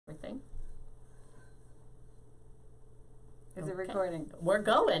it recording? We're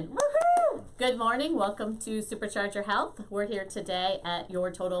going. Woohoo! Good morning. Welcome to Supercharge Your Health. We're here today at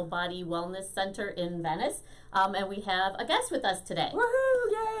your Total Body Wellness Center in Venice. And we have a guest with us today.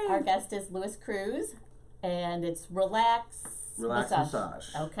 Woohoo! Yay! Our guest is Luis Cruz, and it's Relax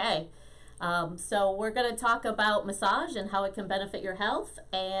Massage. Okay. So we're going to talk about massage and how it can benefit your health.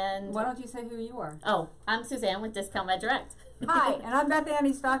 And why don't you say who you are? Oh, I'm Suzanne with Discount Med Direct. Hi, and I'm Beth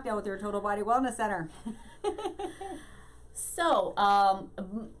Annie Stockdale with your Total Body Wellness Center. So,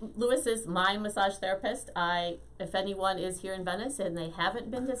 Luis is my massage therapist. If anyone is here in Venice and they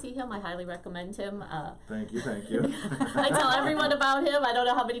haven't been to see him, I highly recommend him. Thank you. I tell everyone about him. I don't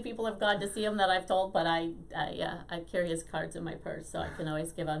know how many people have gone to see him that I've told, but I carry his cards in my purse, so I can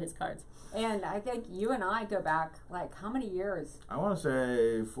always give out his cards. And I think you and I go back, like, how many years? I want to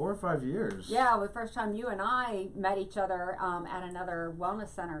say 4 or 5 years. Yeah, the first time you and I met each other at another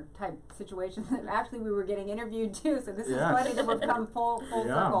wellness center type situation. Actually, we were getting interviewed too, so this is funny that we've come full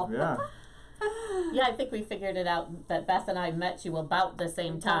circle. Yeah. Yeah, I think we figured it out that Beth and I met you about the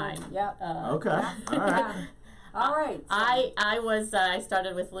same time. Yep. Okay. All right. All right. So. I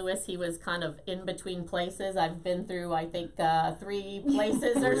started with Luis. He was kind of in between places. I've been through, I think, 3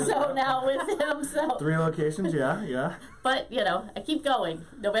 places or so now with him. So 3 locations, yeah. But, I keep going,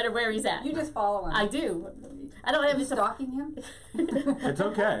 no matter where he's at. You just follow him. I do. I don't have you stalking him? It's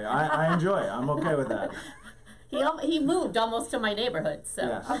okay. I enjoy it. I'm okay with that. He moved almost to my neighborhood, so.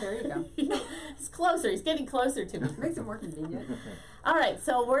 Yes. Oh, there you go. He's closer. He's getting closer to me. Makes it more convenient. All right,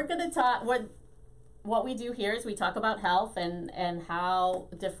 so we're going to talk. What we do here is we talk about health and how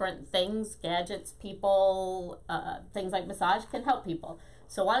different things, gadgets, people, things like massage can help people.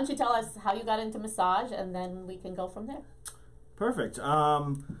 So why don't you tell us how you got into massage, and then we can go from there. Perfect.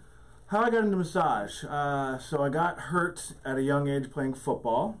 How I got into massage. So I got hurt at a young age playing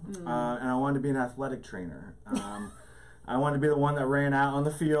football, and I wanted to be an athletic trainer. I wanted to be the one that ran out on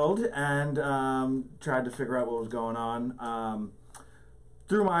the field and tried to figure out what was going on.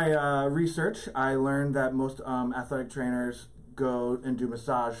 Through my research, I learned that most athletic trainers go and do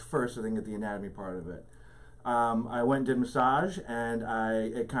massage first so they can get the anatomy part of it. I went and did massage, and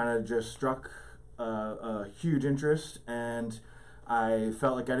it kind of just struck a huge interest, and I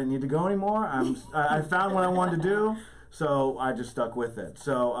felt like I didn't need to go anymore. I found what I wanted to do, so I just stuck with it.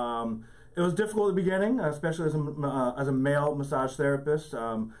 So it was difficult at the beginning, especially as a male massage therapist.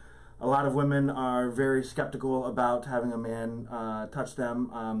 A lot of women are very skeptical about having a man touch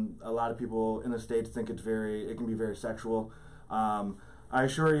them. A lot of people in the States think it can be very sexual. I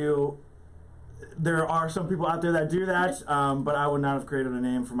assure you, there are some people out there that do that, but I would not have created a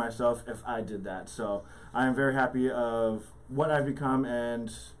name for myself if I did that. So I am very happy of what I've become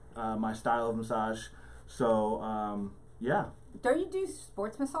and my style of massage. So yeah. Don't you do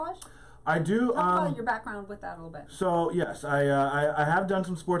sports massage? I do. Talk about your background with that a little bit. So yes, I have done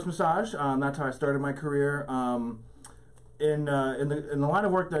some sports massage. That's how I started my career. In the line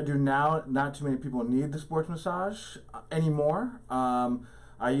of work that I do now, not too many people need the sports massage anymore.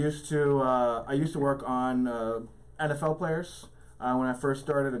 I used to work on NFL players. When I first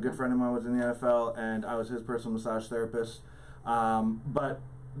started, a good friend of mine was in the NFL, and I was his personal massage therapist. But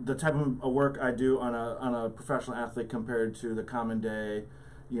the type of work I do on a professional athlete compared to the common day,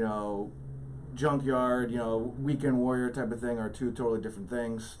 junkyard, weekend warrior type of thing are 2 totally different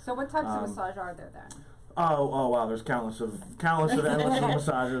things. So what types of massage are there then? Oh wow, there's countless of endless of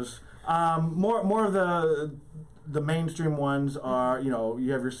massages. More of the mainstream ones are,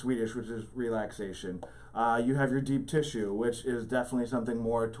 you have your Swedish, which is relaxation. You have your deep tissue, which is definitely something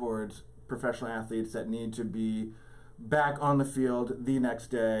more towards professional athletes that need to be back on the field the next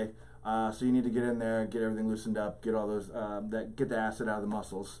day. So you need to get in there, get everything loosened up, get all those get the acid out of the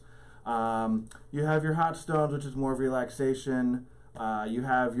muscles. You have your hot stones, which is more of relaxation. You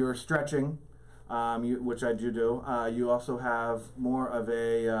have your stretching, which I do. You also have more of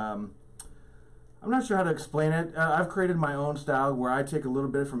a I'm not sure how to explain it. I've created my own style where I take a little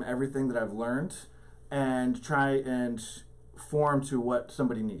bit from everything that I've learned and try and form to what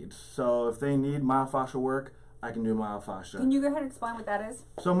somebody needs. So if they need myofascial work, I can do myofascia. Can you go ahead and explain what that is?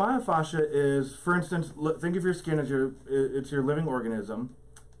 So myofascia is, for instance, think of your skin as it's your living organism,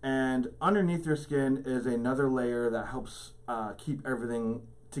 and underneath your skin is another layer that helps keep everything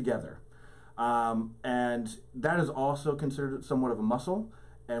together. And that is also considered somewhat of a muscle.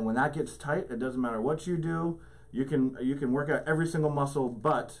 And when that gets tight, it doesn't matter what you do. You can work out every single muscle,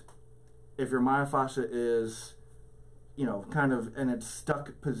 but if your myofascia is, kind of in its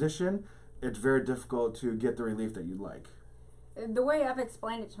stuck position, it's very difficult to get the relief that you'd like. The way I've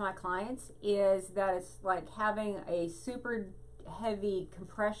explained it to my clients is that it's like having a super heavy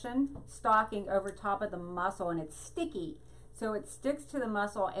compression stocking over top of the muscle, and it's sticky. So it sticks to the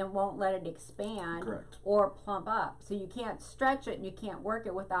muscle and won't let it expand Correct. or plump up. So you can't stretch it and you can't work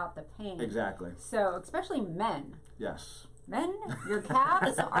it without the pain. Exactly. So especially men. Yes. Men, your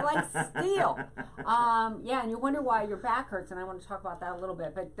calves are like steel. Yeah, and you wonder why your back hurts, and I want to talk about that a little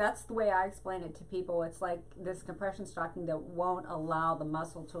bit. But that's the way I explain it to people. It's like this compression stocking that won't allow the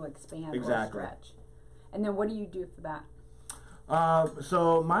muscle to expand or stretch. And then what do you do for that?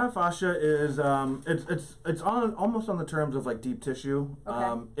 So myofascia is it's on almost on the terms of like deep tissue.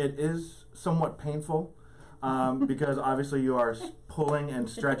 Okay. It is somewhat painful because obviously you are pulling and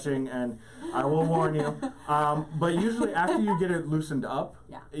stretching, and I will warn you. But usually after you get it loosened up,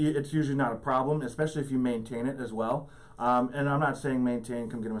 it's usually not a problem, especially if you maintain it as well. And I'm not saying maintain,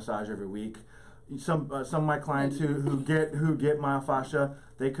 come get a massage every week. Some of my clients who get myofascia,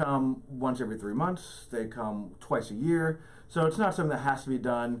 they come once every 3 months. They come twice a year. So it's not something that has to be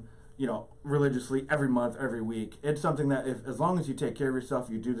done, religiously every month, every week. It's something that as long as you take care of yourself,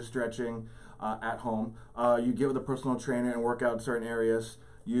 you do the stretching at home, you get with a personal trainer and work out in certain areas,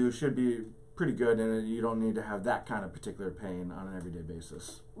 you should be pretty good, and you don't need to have that kind of particular pain on an everyday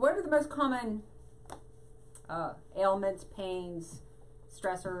basis. What are the most common ailments, pains,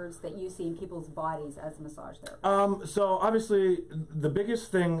 stressors that you see in people's bodies as a massage therapist? So obviously the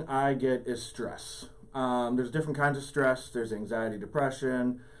biggest thing I get is stress. There's different kinds of stress. There's anxiety,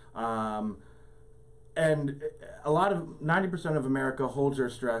 depression, and a lot of 90% of America holds their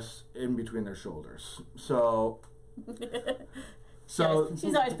stress in between their shoulders. So yes,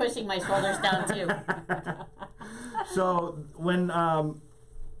 she's always pushing my shoulders down too. So when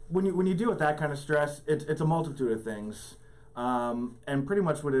you deal with that kind of stress, it's a multitude of things. And pretty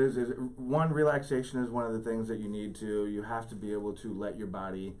much what it is one, relaxation is one of the things that you have to be able to let your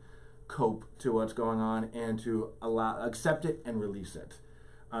body cope to what's going on and to accept it and release it.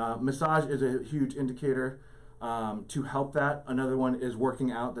 Massage is a huge indicator to help that. Another one is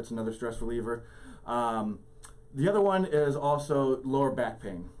working out. That's another stress reliever. The other one is also lower back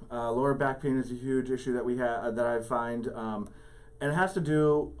pain. Lower back pain is a huge issue that we have that I find, and it has to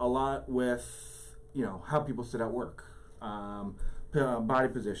do a lot with how people sit at work, body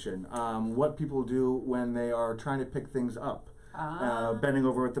position, what people do when they are trying to pick things up. Bending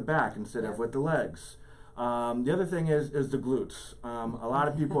over with the back instead of with the legs. The other thing is the glutes. A lot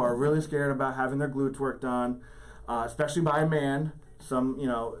of people are really scared about having their glutes worked on, especially by a man.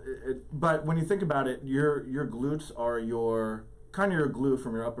 But when you think about it, your glutes are your glue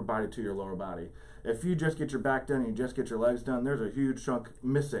from your upper body to your lower body. If you just get your back done and you just get your legs done, there's a huge chunk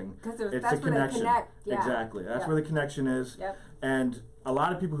missing. It's the connection. They connect. Yeah. Exactly. That's where the connection is. Yep. And a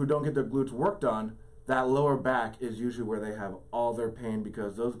lot of people who don't get their glutes worked on, that lower back is usually where they have all their pain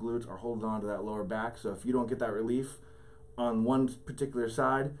because those glutes are holding on to that lower back. So if you don't get that relief on one particular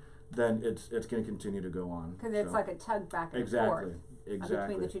side, then it's going to continue to go on. Because it's like a tug back and forth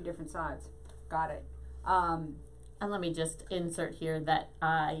between the two different sides. Got it. And let me just insert here that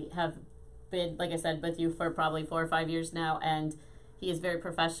I have been, like I said, with you for probably 4 or 5 years now, and he is very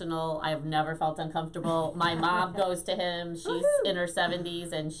professional. I have never felt uncomfortable. My mom goes to him. She's in her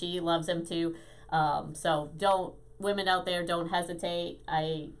 70s, and she loves him too. So women out there, don't hesitate.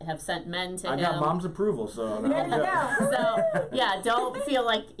 I have sent men to him. I got mom's approval, so. There you go. So, yeah, don't feel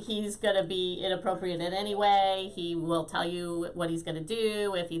like he's going to be inappropriate in any way. He will tell you what he's going to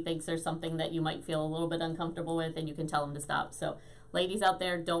do. If he thinks there's something that you might feel a little bit uncomfortable with, then you can tell him to stop. So, ladies out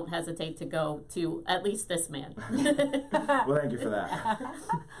there, don't hesitate to go to at least this man. Well, thank you for that.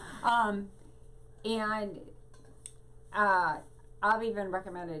 I've even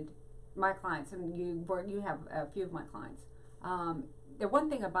recommended my clients, and you have a few of my clients. The one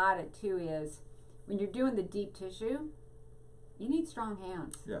thing about it too is when you're doing the deep tissue, you need strong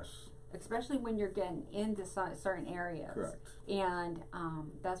hands. Yes. Especially when you're getting into certain areas. Correct. And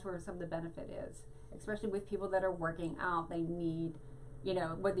that's where some of the benefit is. Especially with people that are working out, they need,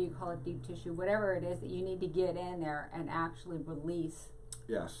 whether you call it deep tissue, whatever it is that you need to get in there and actually release.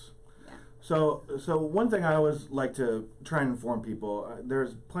 Yes. So one thing I always like to try and inform people,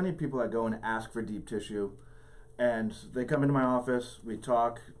 there's plenty of people that go and ask for deep tissue, and they come into my office, we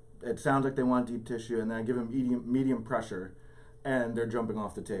talk, it sounds like they want deep tissue, and then I give them medium pressure, and they're jumping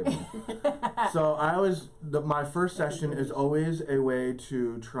off the table. So my first session is always a way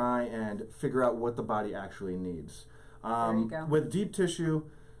to try and figure out what the body actually needs. There you go. With deep tissue,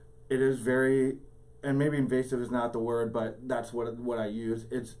 it is very, and maybe invasive is not the word, but that's what I use.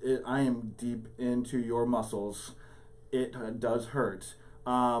 I am deep into your muscles. It does hurt.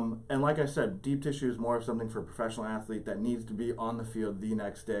 And like I said, deep tissue is more of something for a professional athlete that needs to be on the field the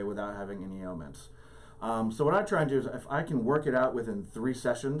next day without having any ailments. So what I try and do is if I can work it out within 3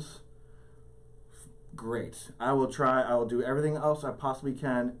 sessions, great. I will do everything else I possibly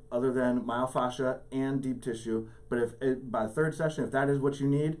can other than myofascia and deep tissue. But by the third session, if that is what you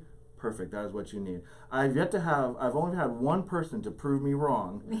need, perfect. That is what you need. I've only had one person to prove me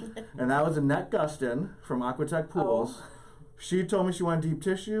wrong, and that was Annette Gustin from Aquatech Pools. Oh. She told me she wanted deep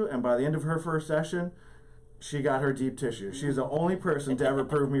tissue, and by the end of her first session, she got her deep tissue. She's the only person to ever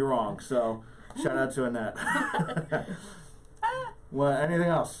prove me wrong. So, shout out to Annette. Well, anything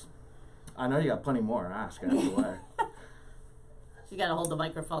else? I know you got plenty more. Ask out of the way. She got to hold the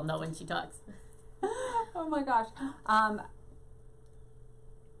microphone though when she talks. Oh my gosh.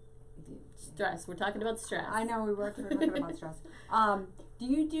 Stress. We're talking about stress. I know we were talking about stress. Do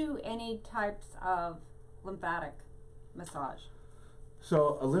you do any types of lymphatic massage?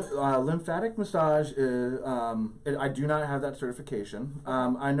 So lymphatic massage is. I do not have that certification.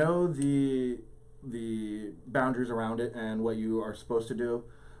 I know the boundaries around it and what you are supposed to do.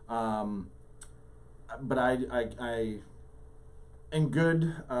 But I in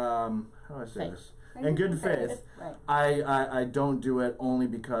good how do I say this? In good faith, right. I don't do it only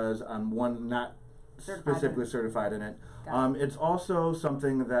because I'm not specifically certified in it. It's also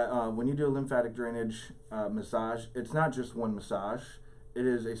something that when you do a lymphatic drainage massage, it's not just one massage. It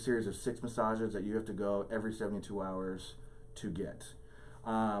is a series of 6 massages that you have to go every 72 hours to get.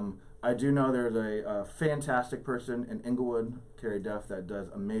 I do know there's a fantastic person in Inglewood, Terry Duff, that does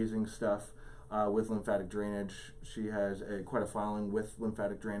amazing stuff with lymphatic drainage. She has quite a following with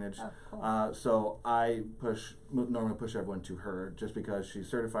lymphatic drainage. Oh, cool. So I normally push everyone to her just because she's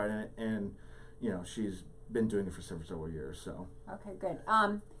certified in it, and she's been doing it for several years. So Okay, good.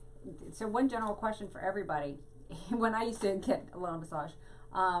 So one general question for everybody. When I used to get a little massage,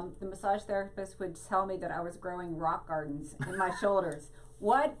 the massage therapist would tell me that I was growing rock gardens in my shoulders.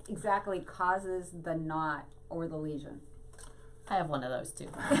 What exactly causes the knot or the lesion? I have one of those too.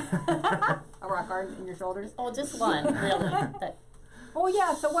 A rock garden in your shoulders? Oh, just one, really. Oh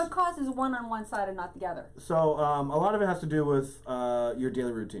yeah, so what causes one on one side and not the other? So a lot of it has to do with your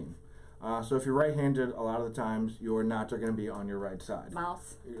daily routine. So if you're right-handed, a lot of the times your knots are going to be on your right side.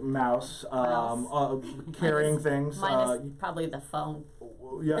 Mouse. Carrying things. Minus probably the phone.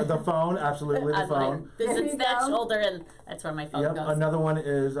 Yeah, the phone, absolutely, the phone. It's that shoulder, and that's where my phone goes. Another one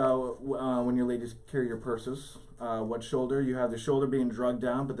is when your ladies carry your purses. What shoulder? You have the shoulder being drugged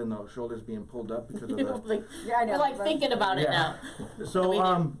down, but then the shoulder's being pulled up because of the... Yeah, I know. We're like thinking about it now.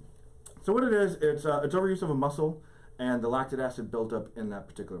 So, so what it is, it's overuse of a muscle, and the lactic acid built up in that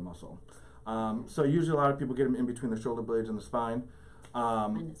particular muscle. So usually a lot of people get them in between the shoulder blades and the spine.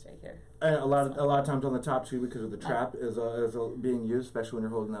 Mine is right here. And a lot of times on the top too, because of the trap is being used, especially when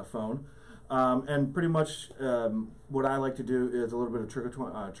you're holding that phone. And pretty much what I like to do is a little bit of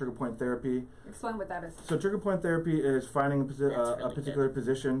trigger point therapy. Explain what that is. So trigger point therapy is finding a particular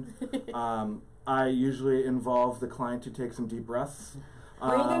position. I usually involve the client to take some deep breaths.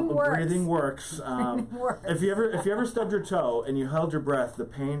 Breathing works. If you ever stubbed your toe and you held your breath, the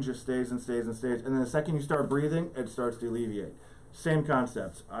pain just stays and stays and stays. And then the second you start breathing, it starts to alleviate. Same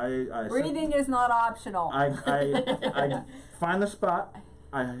concept. Breathing is not optional. I find the spot.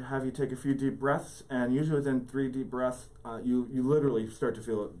 I have you take a few deep breaths, and usually within 3 deep breaths, you literally start to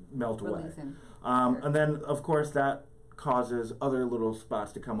feel it melt away. And then, of course, that causes other little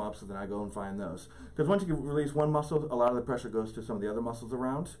spots to come up, so then I go and find those. Because once you release one muscle, a lot of the pressure goes to some of the other muscles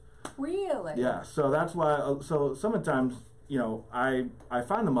around. Really? Yeah, so that's why, so sometimes, I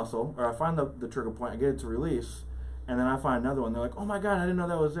find the muscle, or I find the trigger point, I get it to release, and then I find another one. They're like, oh my God, I didn't know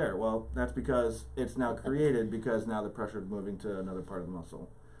that was there. Well, that's because it's now created because now the pressure is moving to another part of the muscle,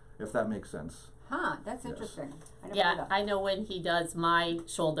 if that makes sense. Huh, that's interesting. I know when he does my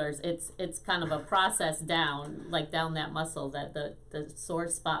shoulders, it's kind of a process down that muscle that the sore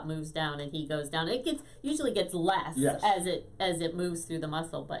spot moves down and he goes down. It usually gets less as it moves through the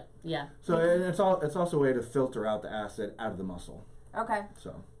muscle, but yeah. So it's also a way to filter out the acid out of the muscle. Okay.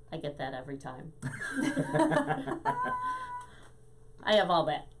 So I get that every time. I have all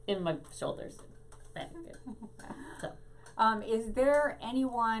that in my shoulders. So. Is there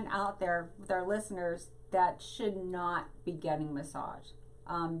anyone out there with our listeners that should not be getting massage?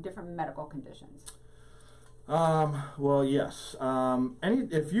 Different medical conditions. Well, yes.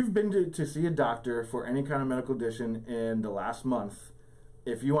 If you've been to see a doctor for any kind of medical condition in the last month,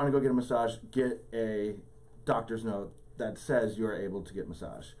 if you want to go get a massage, get a doctor's note that says you are able to get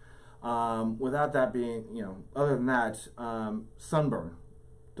massage. Without that being, other than that, sunburn.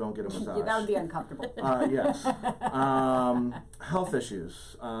 Don't get a massage. Yeah, that would be uncomfortable. Yes. Health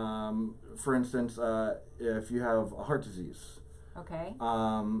issues. For instance, if you have a heart disease. Okay.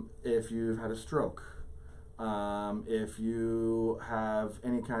 If you've had a stroke. If you have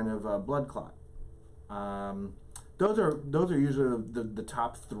any kind of blood clot. Those are usually the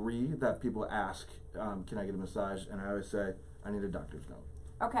top three that people ask. Can I get a massage? And I always say I need a doctor's note.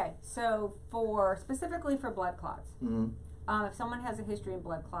 Okay, so specifically for blood clots, if someone has a history of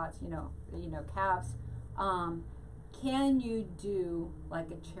blood clots, calves, can you do like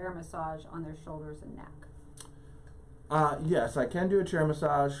a chair massage on their shoulders and neck? Yes, I can do a chair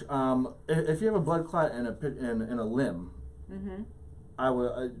massage. If you have a blood clot in a limb, I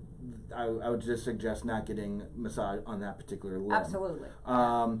would just suggest not getting massage on that particular limb. Absolutely.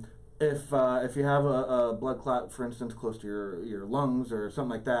 If you have a blood clot, for instance, close to your lungs or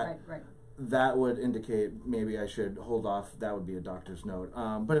something like that, right. that would indicate maybe I should hold off. That would be a doctor's note.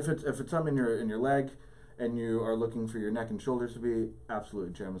 But if it's something in your leg, and you are looking for your neck and shoulders to be,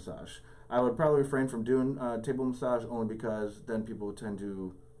 absolutely chair massage. I would probably refrain from doing table massage only because then people tend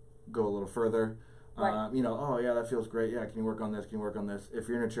to go a little further. Right. Oh yeah, that feels great. Yeah, can you work on this? Can you work on this? If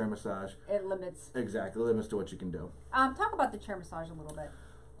you're in a chair massage, it limits. Exactly, limits to what you can do. Talk about the chair massage a little bit.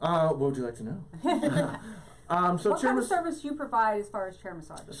 What would you like to know? What kind of service do you provide as far as chair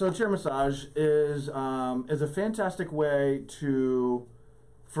massage? So chair massage is a fantastic way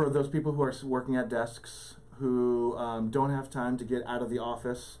for those people who are working at desks, who don't have time to get out of the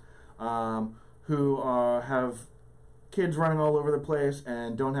office, who have kids running all over the place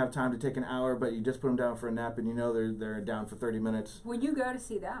and don't have time to take an hour, but you just put them down for a nap and they're down for 30 minutes. When you go to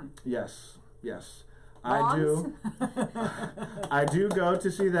see them? Yes. Moms? I do. I do go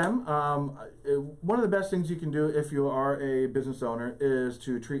to see them. One of the best things you can do if you are a business owner is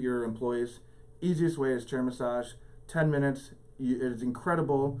to treat your employees. Easiest way is chair massage. 10 minutes. It is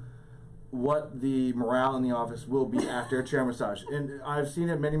incredible what the morale in the office will be after a chair massage. And I've seen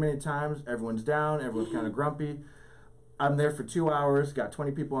it many, many times. Everyone's down. Everyone's kind of grumpy. I'm there for 2 hours. Got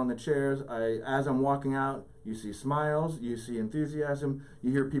 20 people on the chairs. As I'm walking out, you see smiles. You see enthusiasm.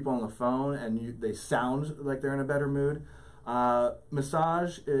 You hear people on the phone, and they sound like they're in a better mood.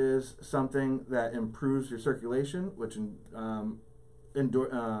 Massage is something that improves your circulation, which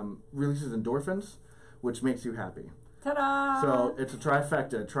releases endorphins, which makes you happy. Ta-da! So it's a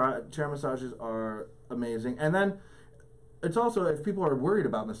trifecta. Chair massages are amazing. And then it's also, if people are worried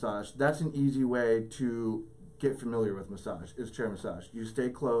about massage, that's an easy way to get familiar with massage, is chair massage. You stay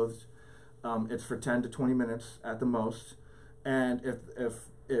clothed. It's for 10 to 20 minutes at the most. And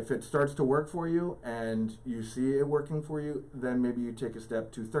if it starts to work for you and you see it working for you, then maybe you take a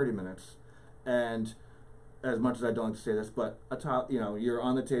step to 30 minutes. And as much as I don't like to say this, but you're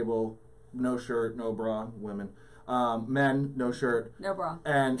on the table, no shirt, no bra, women. Men, no shirt, no bra,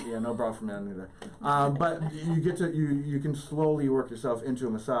 and no bra for men either. But you can slowly work yourself into a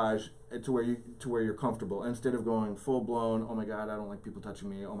massage to where you're comfortable instead of going full blown. Oh my God, I don't like people touching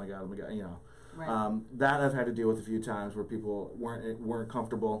me. Oh my God. Right. That I've had to deal with a few times where people weren't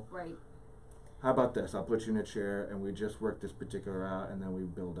comfortable. Right. How about this? I'll put you in a chair and we just work this particular out and then we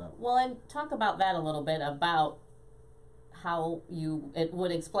build up. Well, and talk about that a little bit about how it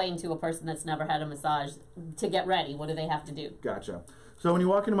would explain to a person that's never had a massage to get ready. What do they have to do? Gotcha. So when you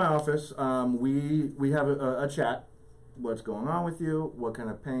walk into my office, we have a chat. What's going on with you? What kind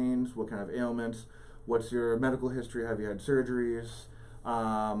of pains? What kind of ailments? What's your medical history? Have you had surgeries?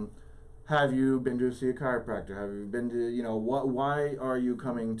 Have you been to see a chiropractor? Have you been to, why are you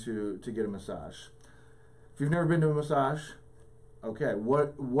coming to get a massage? If you've never been to a massage, okay,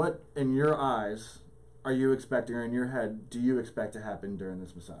 what in your eyes are you expecting, or in your head, do you expect to happen during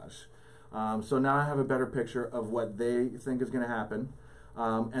this massage? So now I have a better picture of what they think is going to happen.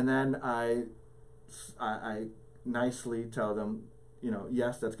 And then I nicely tell them,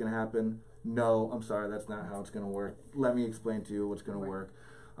 yes, that's going to happen. No, I'm sorry, that's not how it's going to work. Let me explain to you what's going to work.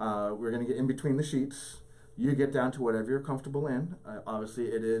 We're going to get in between the sheets. You get down to whatever you're comfortable in. Obviously,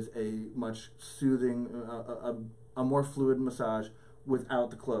 it is a much soothing, a more fluid massage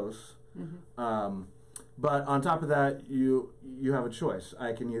without the clothes. Mm-hmm. But on top of that, you have a choice.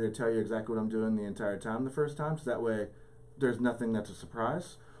 I can either tell you exactly what I'm doing the entire time the first time, so that way there's nothing that's a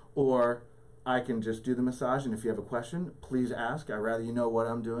surprise, or I can just do the massage, and if you have a question, please ask. I'd rather you know what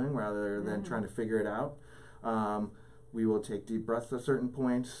I'm doing rather than trying to figure it out. We will take deep breaths at certain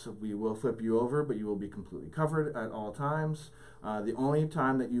points. We will flip you over, but you will be completely covered at all times. The only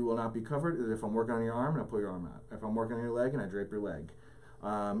time that you will not be covered is if I'm working on your arm and I pull your arm out. If I'm working on your leg and I drape your leg.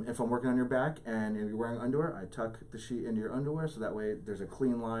 If I'm working on your back and you're wearing underwear, I tuck the sheet into your underwear so that way there's a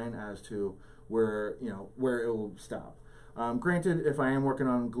clean line as to where it will stop. Granted, if I am working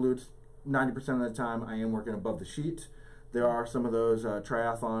on glutes, 90% of the time I am working above the sheet. There are some of those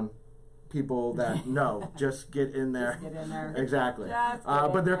triathlon people that just get in there. Just get in there. Exactly.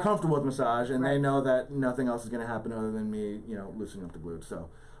 But they're comfortable with massage and they know that nothing else is going to happen other than me, loosening up the glutes. So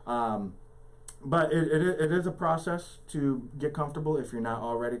But it is a process to get comfortable if you're not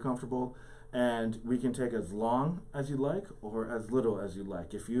already comfortable, and we can take as long as you like or as little as you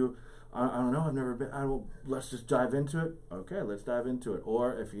like. If you, I don't know, I've never been, let's just dive into it. Okay, let's dive into it.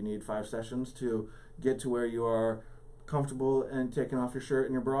 Or if you need 5 sessions to get to where you are comfortable and taking off your shirt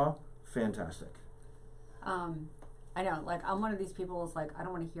and your bra, fantastic. I know, like, I'm one of these people who's like, I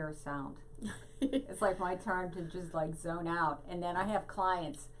don't want to hear a sound. It's like my time to just like zone out. And then I have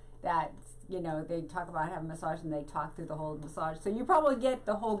clients that, you know, they talk about having a massage and they talk through the whole massage. So you probably get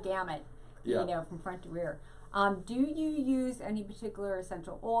the whole gamut, you know, from front to rear. Do you use any particular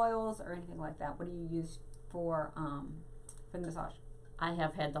essential oils or anything like that? What do you use for the massage? I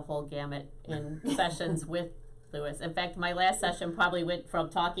have had the whole gamut in sessions with Luis. In fact, my last session probably went from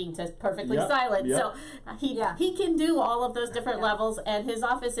talking to perfectly silent. So he can do all of those different levels, and his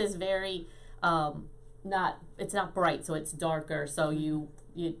office is very it's not bright, so it's darker. So you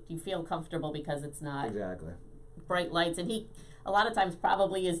feel comfortable because it's not bright lights, and he a lot of times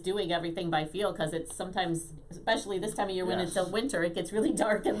probably is doing everything by feel, because it's sometimes, especially this time of year when it's a winter, it gets really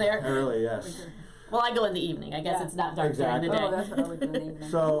dark in there. Early, yes. Well, I go in the evening. I guess it's not dark during the day. Oh, that's what I would do in the evening.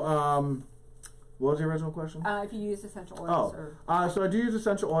 So, what was the original question? If you use essential oils. So I do use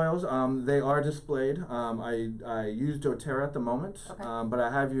essential oils. They are displayed. I use doTERRA at the moment, but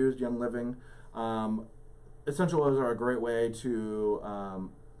I have used Young Living. Essential oils are a great way to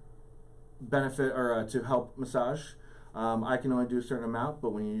benefit or to help massage. I can only do a certain amount,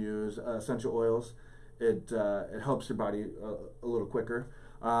 but when you use essential oils, it helps your body a little quicker.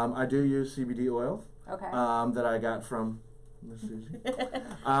 I do use CBD oil that I got from Miss Susie.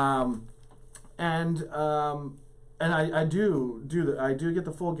 And I do get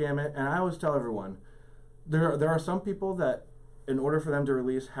the full gamut, and I always tell everyone there are some people that, in order for them to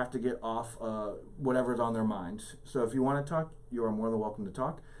release, have to get off whatever's on their mind. So if you want to talk, you are more than welcome to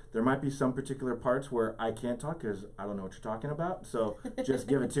talk. There might be some particular parts where I can't talk because I don't know what you're talking about. So just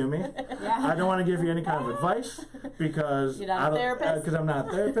give it to me. I don't want to give you any kind of advice because you're not a therapist. Because I'm not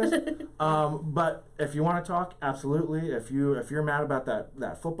a therapist. But if you want to talk, absolutely. If you're mad about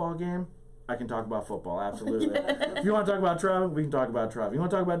that football game, I can talk about football, absolutely. If you want to talk about travel, we can talk about travel. You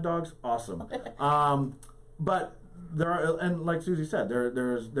want to talk about dogs? Awesome. But there are, and like Susie said,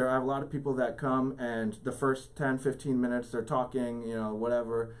 there are a lot of people that come, and the first 10, 15 minutes they're talking, you know,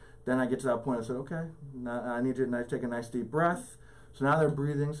 whatever. Then I get to that point and I said, okay, now I need to take a nice deep breath. So now they're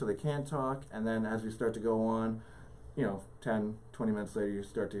breathing, so they can't talk. And then as we start to go on, you know, 10, 20 minutes later, you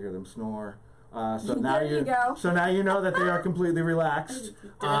start to hear them snore. So now So now you know that they are completely relaxed.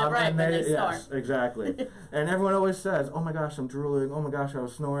 Doing it right when they snore. Yes, exactly. And everyone always says, "Oh my gosh, I'm drooling. Oh my gosh, I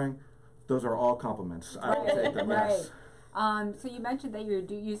was snoring." Those are all compliments. I will take them. Yes. So you mentioned that you're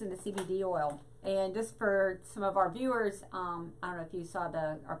using the CBD oil, and just for some of our viewers, I don't know if you saw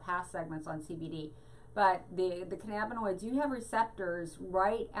our past segments on CBD, but the cannabinoids, you have receptors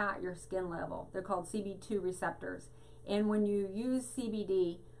right at your skin level. They're called CB2 receptors, and when you use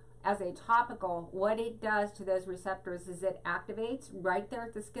CBD as a topical, what it does to those receptors is it activates right there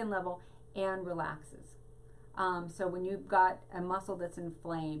at the skin level and relaxes. So when you've got a muscle that's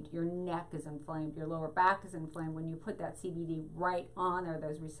inflamed, your neck is inflamed, your lower back is inflamed, when you put that CBD right on there,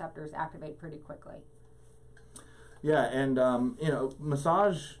 those receptors activate pretty quickly. Yeah, and you know,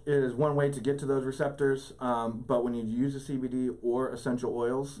 massage is one way to get to those receptors, but when you use a CBD or essential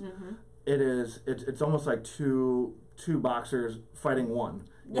oils, it's almost like two boxers fighting one.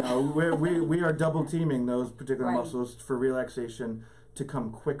 You know, we are double teaming those particular muscles for relaxation to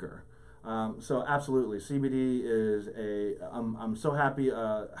come quicker. So absolutely, CBD is I'm so happy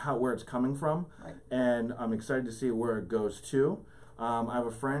where it's coming from, and I'm excited to see where it goes to. I have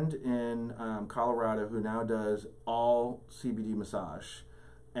a friend in Colorado who now does all CBD massage,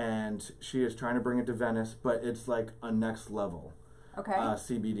 and she is trying to bring it to Venice, but it's like a next level.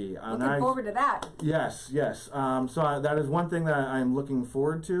 CBD. Looking forward to that. Yes. So that is one thing that I'm looking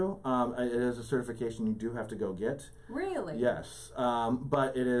forward to. It is a certification you do have to go get. Really? Yes.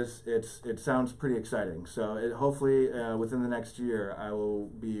 But it sounds pretty exciting. So hopefully within the next year I will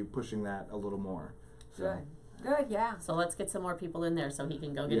be pushing that a little more. So. Good, yeah. So let's get some more people in there so he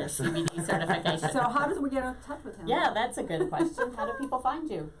can go get his CBD certification. So how do we get in touch with him? Yeah, that's a good question. How do people find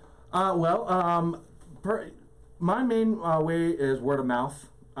you? My main way is word of mouth.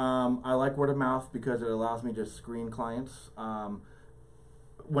 I like word of mouth because it allows me to screen clients.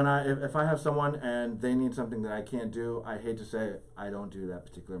 If I have someone and they need something that I can't do, I hate to say it, I don't do that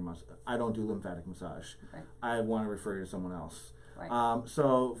particular I don't do lymphatic massage. I want to refer you to someone else.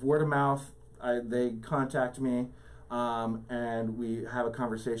 So word of mouth, they contact me, and we have a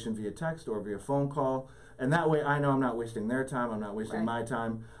conversation via text or via phone call. And that way I know I'm not wasting their time, I'm not wasting my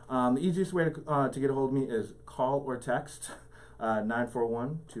time. The easiest way to get a hold of me is call or text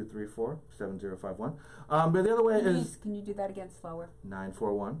 941-234-7051. But the other way is... Can you do that again slower?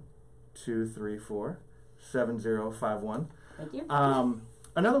 941-234-7051. Thank you.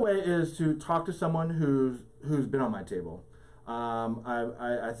 Another way is to talk to someone who's been on my table.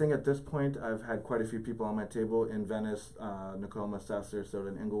 I think at this point I've had quite a few people on my table in Venice, Tacoma, South Sarasota,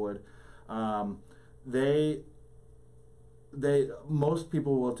 and Inglewood. Most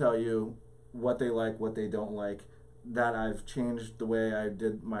people will tell you what they like, what they don't like. That I've changed the way I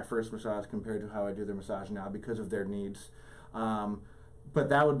did my first massage compared to how I do their massage now because of their needs. But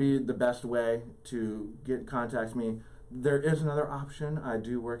that would be the best way to contact me. There is another option. I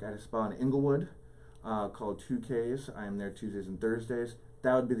do work at a spa in Inglewood called 2Ks. I am there Tuesdays and Thursdays.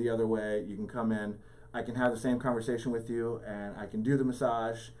 That would be the other way. You can come in. I can have the same conversation with you, and I can do the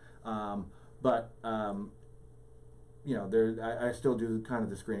massage. But I still do kind of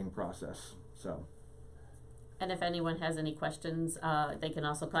the screening process. So. And if anyone has any questions, they can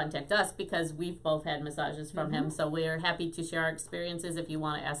also contact us because we've both had massages from him. So we're happy to share our experiences. If you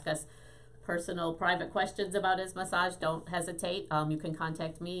want to ask us personal, private questions about his massage, don't hesitate. You can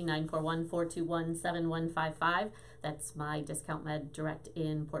contact me, 941-421-7155. That's my Discount Med Direct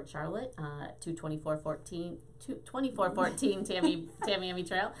in Port Charlotte, 2414 Tamiami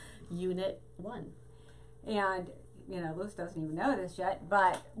Trail, Unit 1. And Luis doesn't even know this yet,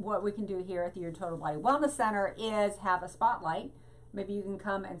 but what we can do here at the Your Total Body Wellness Center is have a spotlight. Maybe you can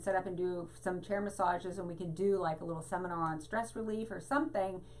come and set up and do some chair massages, and we can do like a little seminar on stress relief or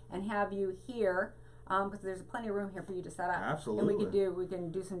something, and have you here, because there's plenty of room here for you to set up. Absolutely. And we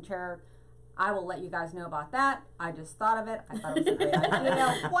can do some chair. I will let you guys know about that. I just thought of it. I thought it was a great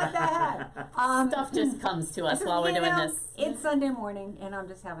idea. What the heck? Stuff just comes to us while we're doing this. It's Sunday morning, and I'm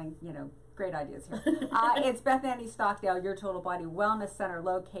just having, great ideas here. It's Beth Annie Stockdale, Your Total Body Wellness Center,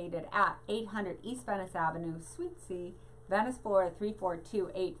 located at 800 East Venice Avenue, Suite C, Venice, Florida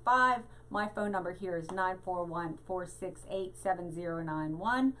 34285. My phone number here is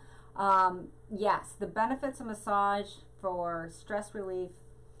 941-468-7091. Yes, the benefits of massage for stress relief.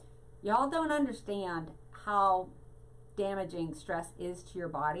 Y'all don't understand how damaging stress is to your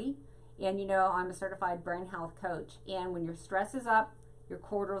body. And I'm a certified brain health coach. And when your stress is up, your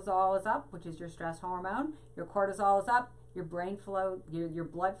cortisol is up, which is your stress hormone. Your cortisol is up, your brain flow, your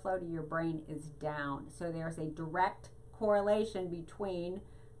blood flow to your brain is down. So there's a direct correlation between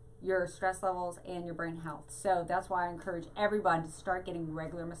your stress levels and your brain health. So that's why I encourage everyone to start getting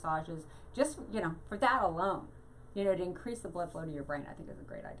regular massages, just for that alone. To increase the blood flow to your brain, I think is a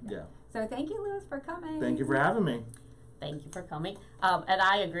great idea. Yeah. So thank you, Luis, for coming. Thank you for having me. Thank you for coming. And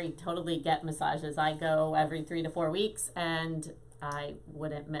I agree, totally get massages. I go every 3 to 4 weeks, and I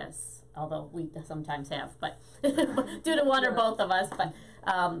wouldn't miss, although we sometimes have, but due to one or both of us. But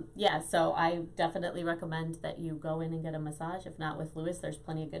so I definitely recommend that you go in and get a massage. If not with Luis, there's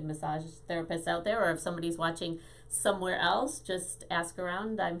plenty of good massage therapists out there. Or if somebody's watching somewhere else, just ask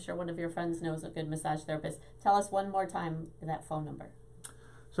around. I'm sure one of your friends knows a good massage therapist. Tell us one more time that phone number.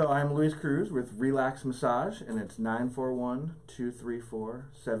 So I'm Luis Cruz with Relax Massage, and it's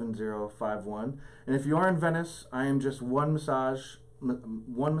 941-234-7051. And if you are in Venice, I am just one massage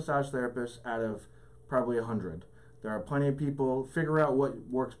therapist out of probably 100. There are plenty of people. Figure out what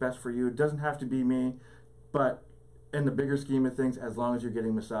works best for you. It doesn't have to be me, but in the bigger scheme of things, as long as you're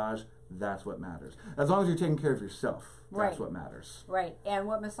getting massage, that's what matters. As long as you're taking care of yourself, that's what matters. Right. And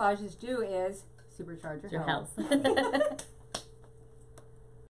what massages do is supercharge your health.